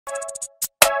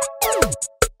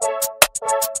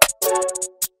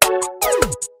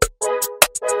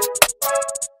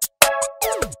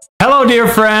dear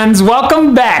friends,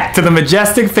 welcome back to the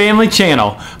Majestic Family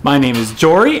channel. My name is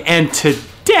Jory, and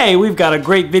today we've got a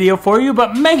great video for you,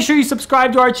 but make sure you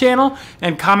subscribe to our channel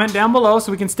and comment down below so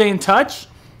we can stay in touch.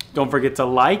 Don't forget to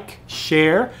like,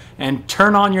 share, and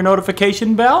turn on your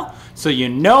notification bell so you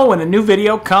know when a new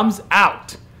video comes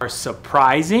out. We're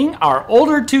surprising our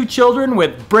older two children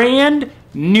with brand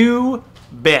new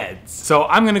beds. So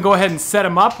I'm gonna go ahead and set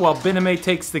them up while Bename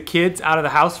takes the kids out of the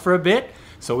house for a bit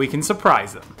so we can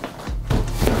surprise them.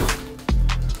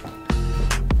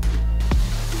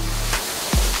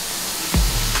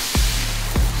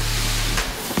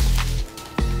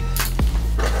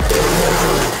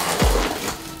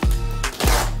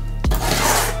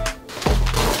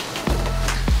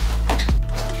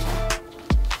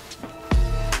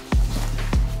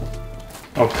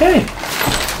 Okay.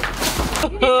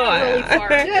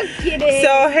 Just kidding.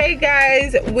 So hey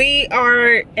guys, we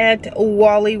are at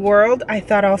Wally World. I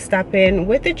thought I'll stop in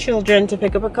with the children to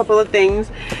pick up a couple of things,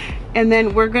 and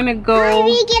then we're gonna go. Are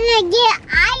we gonna get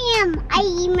IM? I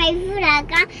eat my food. I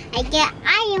get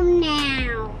IM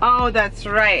now. Oh, that's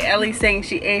right. Ellie's saying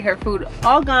she ate her food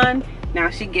all gone.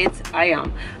 Now she gets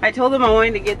IM. I told them I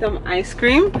wanted to get them ice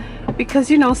cream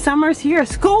because you know summer's here.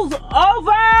 School's over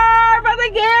for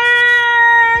the year.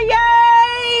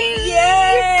 Yay!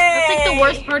 Yay! That's like the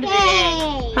worst part of the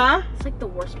day. Huh? It's like the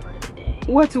worst part of the day.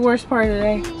 What's the worst part of the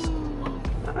day?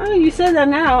 Oh, you said that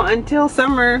now. Until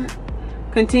summer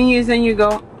continues, and you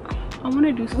go, I want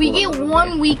to do school. We get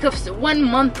 1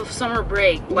 month of summer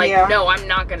break. Like, Yeah. no, I'm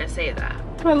not gonna say that.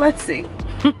 Well, let's see.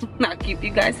 I'll keep you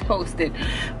guys posted.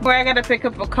 But I gotta pick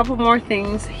up a couple more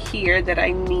things here that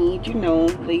I need, you know,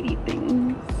 lady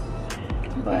things.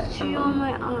 But On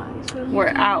my eyes. we're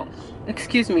out.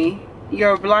 Excuse me.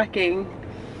 You're blocking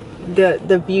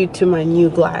the view to my new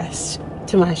glass,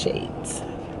 to my shades.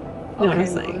 You know what I'm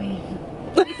saying?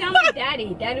 You sound like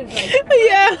Daddy. Daddy was like,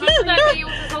 Yeah. remember that day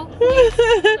with his Oakley?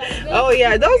 Oh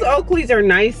yeah, those Oakleys are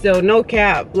nice though, no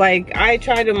cap. Like I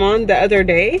tried them on the other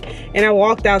day and I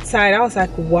walked outside, I was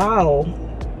like, wow,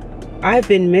 I've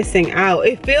been missing out.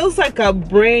 It feels like a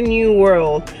brand new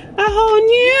world. A whole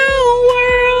new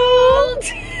world.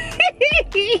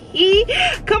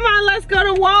 Come on, let's go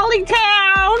to Wally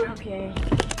Town. Okay.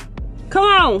 Come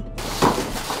on.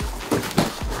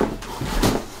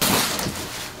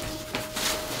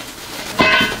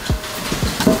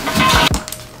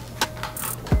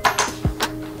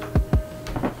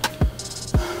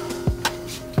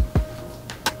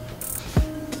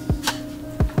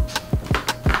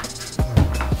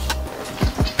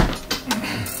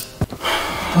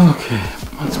 Okay,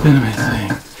 what's Bename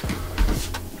saying?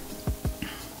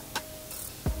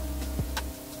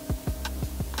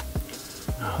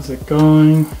 How's it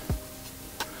going?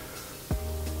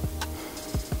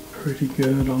 Pretty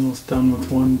good, almost done with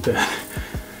one bed.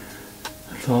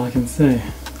 That's all I can say.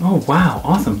 Oh wow,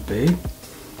 awesome babe.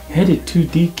 Headed to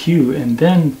DQ and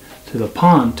then to the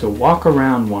pond to walk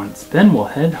around once. Then we'll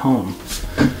head home.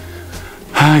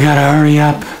 I gotta hurry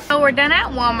up. So we're done at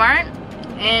Walmart,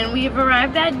 and we've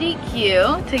arrived at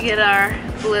DQ to get our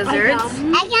blizzards.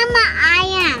 I got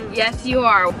my IM. Yes, you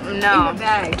are. No. In the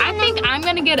bag. I think I'm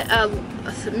gonna get a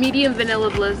medium vanilla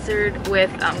blizzard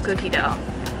with cookie dough.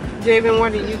 Javen,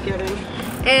 what are you getting?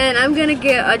 And I'm gonna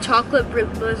get a chocolate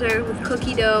blizzard with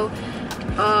cookie dough,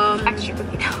 Extra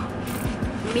cookie dough.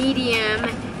 medium,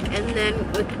 and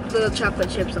then with little chocolate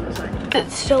chips on the side.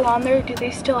 It's still on there. Do they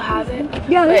still have it?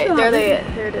 Yeah, Wait,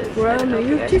 there it is. Well, I don't know if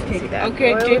you guys can see that.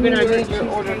 Okay, Javen, I need your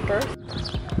order first.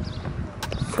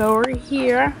 So we're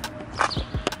here.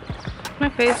 My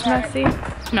face messy.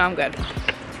 No, I'm good.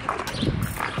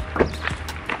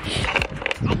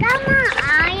 I got my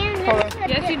IM.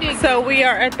 Yes, you did. So we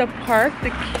are at the park.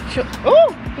 The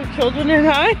children and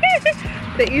I.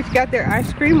 They each got their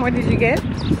ice cream. What did you get?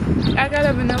 I got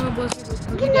a vanilla blizzard with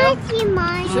cookie Can dough. I see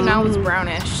mine? So now it's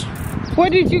brownish.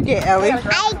 What did you get, Ellie? No,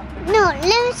 let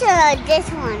me show you this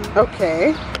one.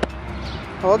 Okay.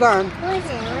 Hold on. What is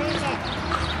it? What is it?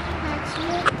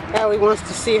 That's Ellie wants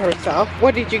to see herself.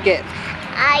 What did you get?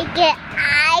 I get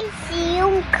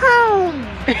ICM cone.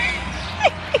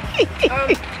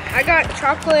 I got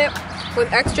chocolate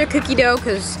with extra cookie dough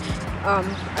because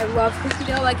I love cookie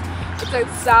dough. Like it's like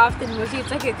soft and mushy. It's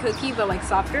like a cookie but like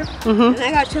softer. Mm-hmm. And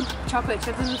I got chocolate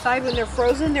chips inside. When they're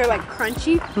frozen, they're like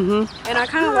crunchy. Mm-hmm. And I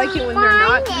kind of like it when they're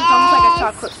not. 'Cause it's almost like a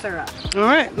chocolate syrup. All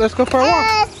right, let's go for a walk.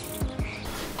 Yes.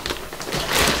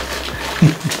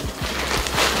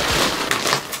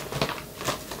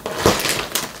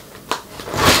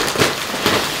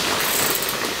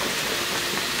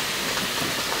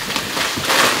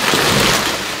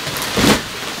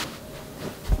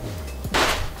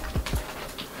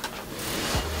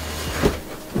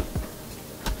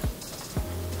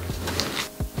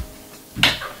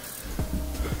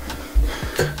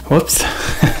 Whoops.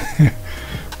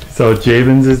 So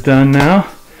Jabin's is done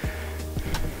now.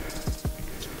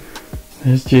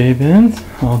 There's Jabin's,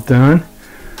 all done.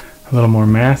 A little more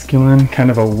masculine, kind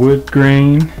of a wood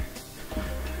grain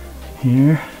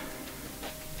here.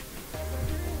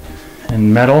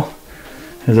 And metal,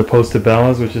 as opposed to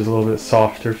Bella's, which is a little bit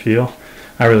softer feel.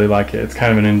 I really like it. It's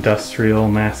kind of an industrial,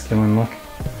 masculine look.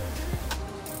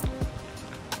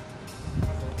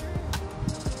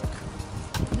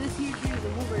 This here is a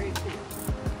Wolverine.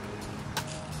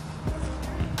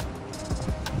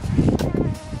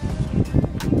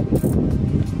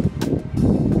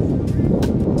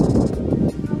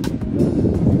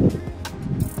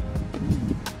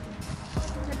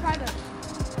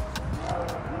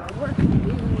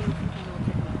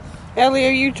 Ellie,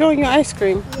 are you enjoying your ice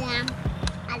cream? Yeah,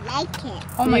 I like it.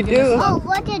 Oh my You goodness. do? Oh,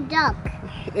 what a duck.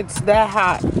 It's that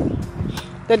hot.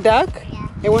 The duck? Yeah.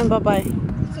 It went bye-bye.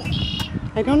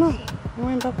 I don't know. It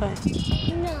went bye-bye.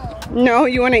 No. No,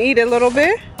 you want to eat a little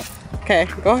bit? Okay,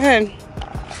 go ahead.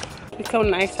 It's so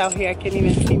nice out here. I can't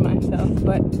even see myself,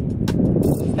 but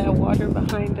that water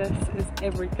behind us is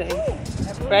everything.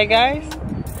 Right, guys?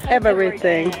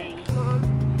 Everything. Mom,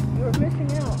 you were missing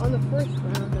out on the first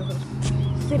round of us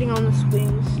sitting on the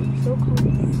swings. It's so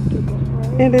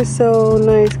comfortable. It is so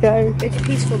nice, guys. It's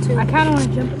peaceful too. I kind of want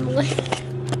to jump in the lake.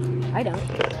 I don't.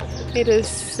 It is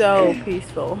so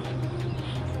peaceful.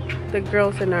 The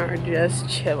girls and I are just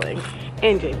chilling.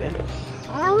 And Jabin.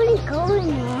 I want to go in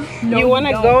there. No, you want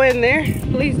to don't. go in there?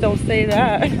 Please don't say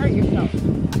that. Hurt yourself.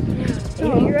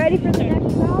 You ready for the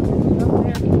next round?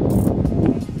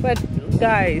 But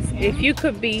guys, if you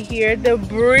could be here, the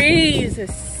breeze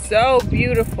is so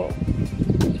beautiful.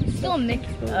 Still mixed.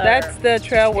 That's the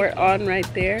trail we're on right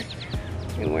there.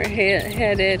 And we're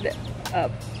headed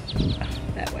up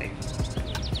that way.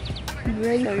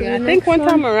 Ready So for yeah, I the think next one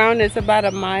time around is about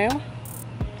a mile.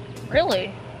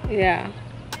 Really? Yeah.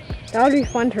 That would be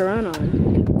fun to run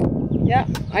on. Yeah.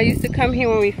 I used to come here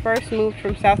when we first moved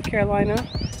from South Carolina.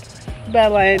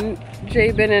 Bella and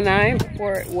Jabin and I,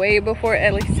 way before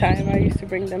Ellie's time, I used to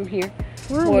bring them here.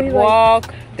 Would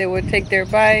walk, they would take their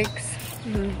bikes.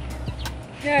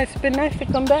 Yeah, it's been nice to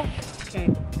come back. Okay.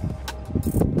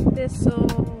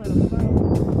 Thistle and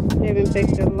flower. They even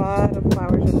picked a lot of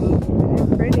flowers in them.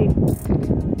 They're pretty.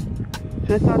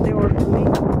 I thought they were for me.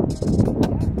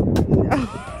 No.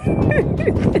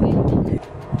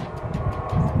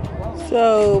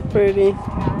 So pretty.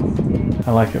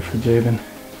 I like it for Jabin.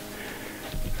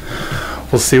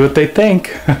 We'll see what they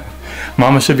think.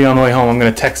 Mama should be on the way home. I'm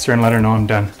gonna text her and let her know I'm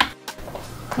done.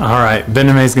 All right,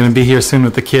 Bename's gonna be here soon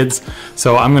with the kids.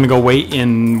 So I'm gonna go wait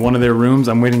in one of their rooms.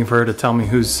 I'm waiting for her to tell me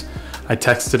who's, I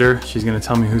texted her. She's gonna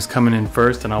tell me who's coming in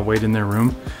first, and I'll wait in their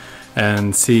room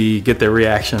and get their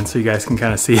reaction so you guys can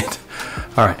kind of see it.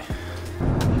 All right.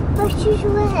 Oh, she's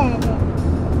red.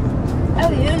 Oh,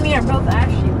 you and me are both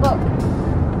Ashy. Look.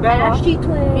 Bella, Ashy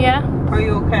twins. Yeah. are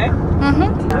you okay?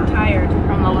 I'm tired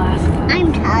from the last one.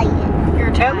 I'm tired.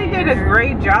 You're tired. Ellie did a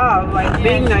great job, like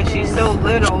being that she's so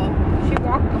little. She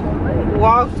walked the whole way.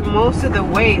 Walked most of the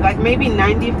way, like maybe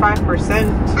 95%.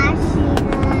 I see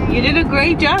her. You did a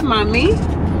great job, mommy.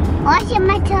 Washing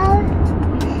my toes.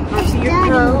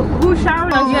 Who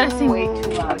showered? Oh, you gotta see way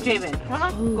too loud. Jabin, come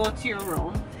on, go to your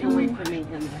room and wait for me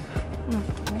in there.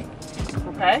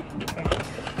 Okay?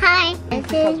 Hi,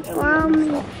 this is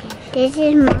mommy. This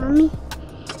is mommy.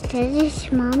 This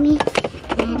is mommy.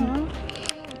 And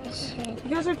You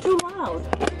guys are too loud.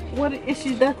 What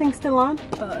is that thing still on?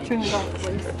 Turn it off,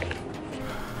 please.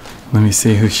 Let me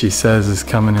see who she says is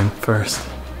coming in first.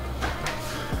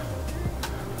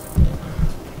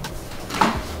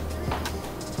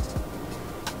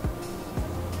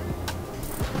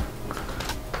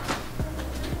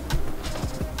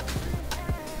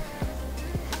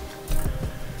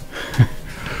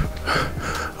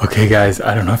 Okay guys,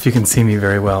 I don't know if you can see me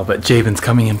very well, but Jabin's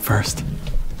coming in first.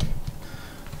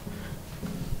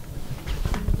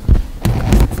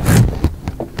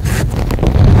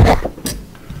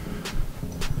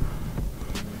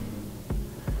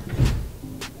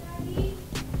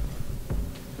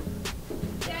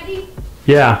 Daddy,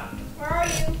 Yeah, where are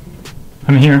you?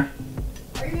 I'm here.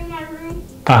 Are you in my room?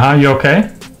 Uh-huh, you okay?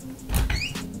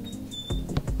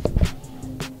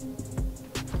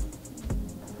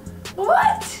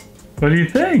 What? What do you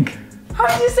think?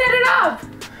 How'd you set it up?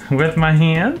 With my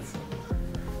hands?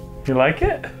 You like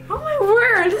it? Oh my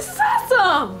word, this is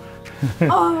awesome!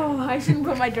 Oh, I shouldn't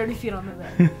put my dirty feet on the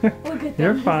bed. Look at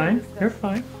You're them. fine, you're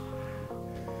fine.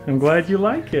 I'm glad you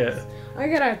like it. I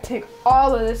gotta take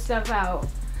all of this stuff out.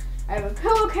 I have a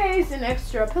pillowcase, an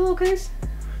extra pillowcase,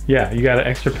 Yeah, you got an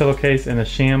extra pillowcase and a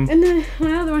sham. and then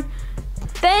my other one.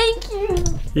 Thank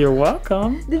You're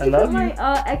welcome. Did I you love put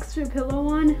my extra pillow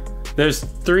on? There's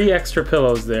 3 extra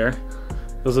pillows there.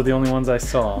 Those are the only ones I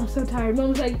saw. I'm so tired.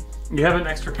 Mom's like, You have an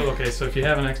extra pillowcase, so if you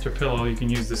have an extra pillow, you can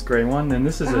use this gray one. And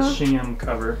this is a sham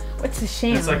cover. what's a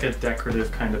sham? It's like a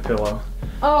decorative kind of pillow.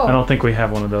 Oh, I don't think we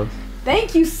have one of those.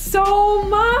 thank you so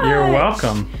much. You're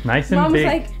welcome. Nice and Mom's big.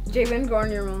 like, Jalen, go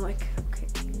in your room. I'm like,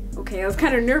 okay. I was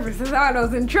kind of nervous. I thought I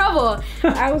was in trouble.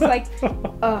 I was like,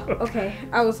 okay.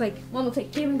 I was like, Mom was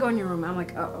like, Jalen, go in your room. I'm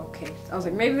like, oh, okay. I was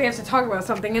like, maybe we have to talk about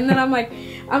something. And then I'm like,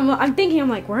 I'm thinking, I'm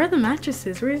like, where are the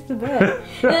mattresses? Where's the bed?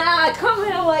 And I come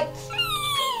in, I'm like,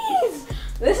 jeez,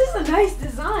 this is a nice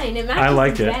design. It matches I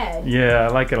like the it. bed. Yeah, I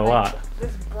like it a lot.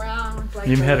 This brown with like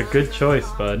You've had a the good lines choice,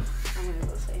 on. bud. I'm gonna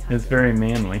go say hi. It's very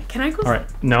manly. Can I go? All right,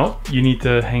 no, you need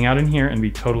to hang out in here and be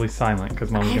totally silent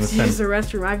because Mom's I gonna have to use send. the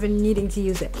restroom. I've been needing to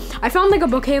use it. I found like a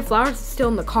bouquet of flowers still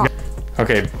in the car.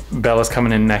 Okay, Bella's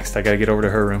coming in next. I gotta get over to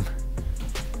her room.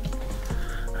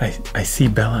 I see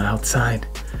Bella outside.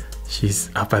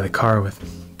 She's out by the car with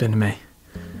Bename.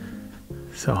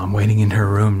 So I'm waiting in her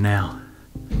room now.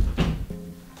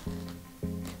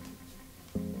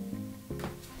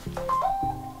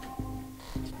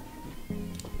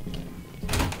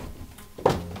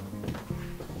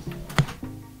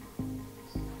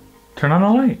 Turn on the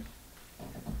light.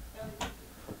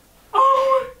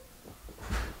 Oh,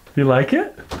 You like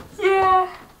it? yeah.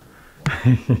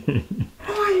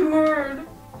 My word.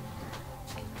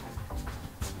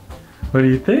 What do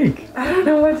you think? I don't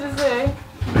know what to say.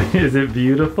 Is it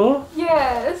beautiful?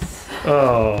 Yes.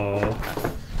 Oh.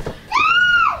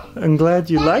 I'm glad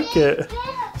you like it.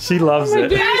 She loves it.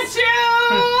 Get you!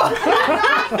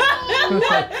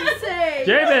 What to say?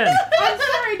 Javen! I'm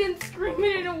sorry I didn't scream. I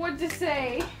didn't know what to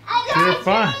say. You're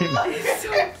fine. It's so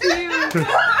cute.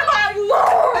 My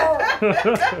lord!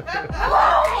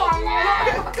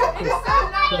 It's so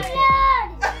nice.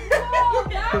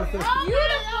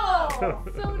 Beautiful.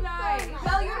 So nice.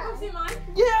 Belle, you wanna come see mine?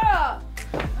 Yeah.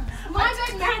 Mine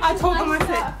got matches I told him, my I said,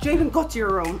 stuff. Javen, go to your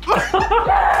room. Look,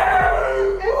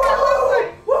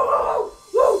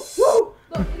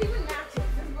 it even matches.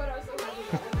 This is what I was so happy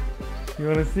about. You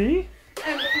wanna see?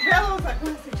 And Bella was like,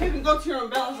 when I said, Javen, go to your room,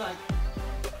 Bella's like,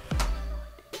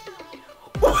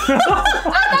 I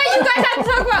thought you guys had to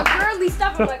talk about girly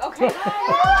stuff. I'm like, okay.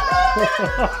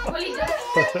 What are you doing?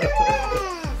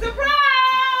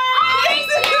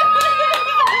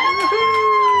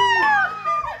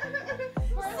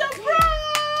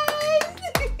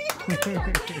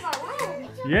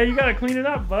 Yeah, you gotta clean it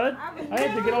up, bud. I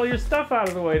had to get all your stuff out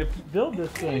of the way to build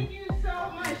this thing. thank you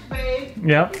so much, babe.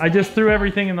 Yep, I just threw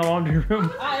everything in the laundry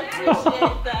room. I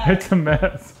appreciate that. It's a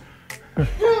mess.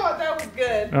 Oh, that was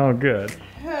good. Oh, good.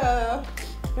 Bella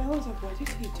was like, what did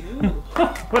he do?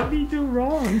 What did he do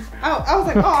wrong? I was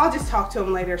like, oh, I'll just talk to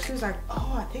him later. She was like,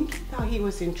 oh, I think he thought he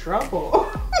was in trouble.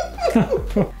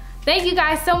 Thank you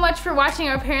guys so much for watching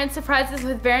our parent surprises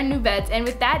with brand new beds. And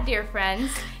with that, dear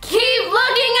friends, keep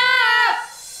looking up!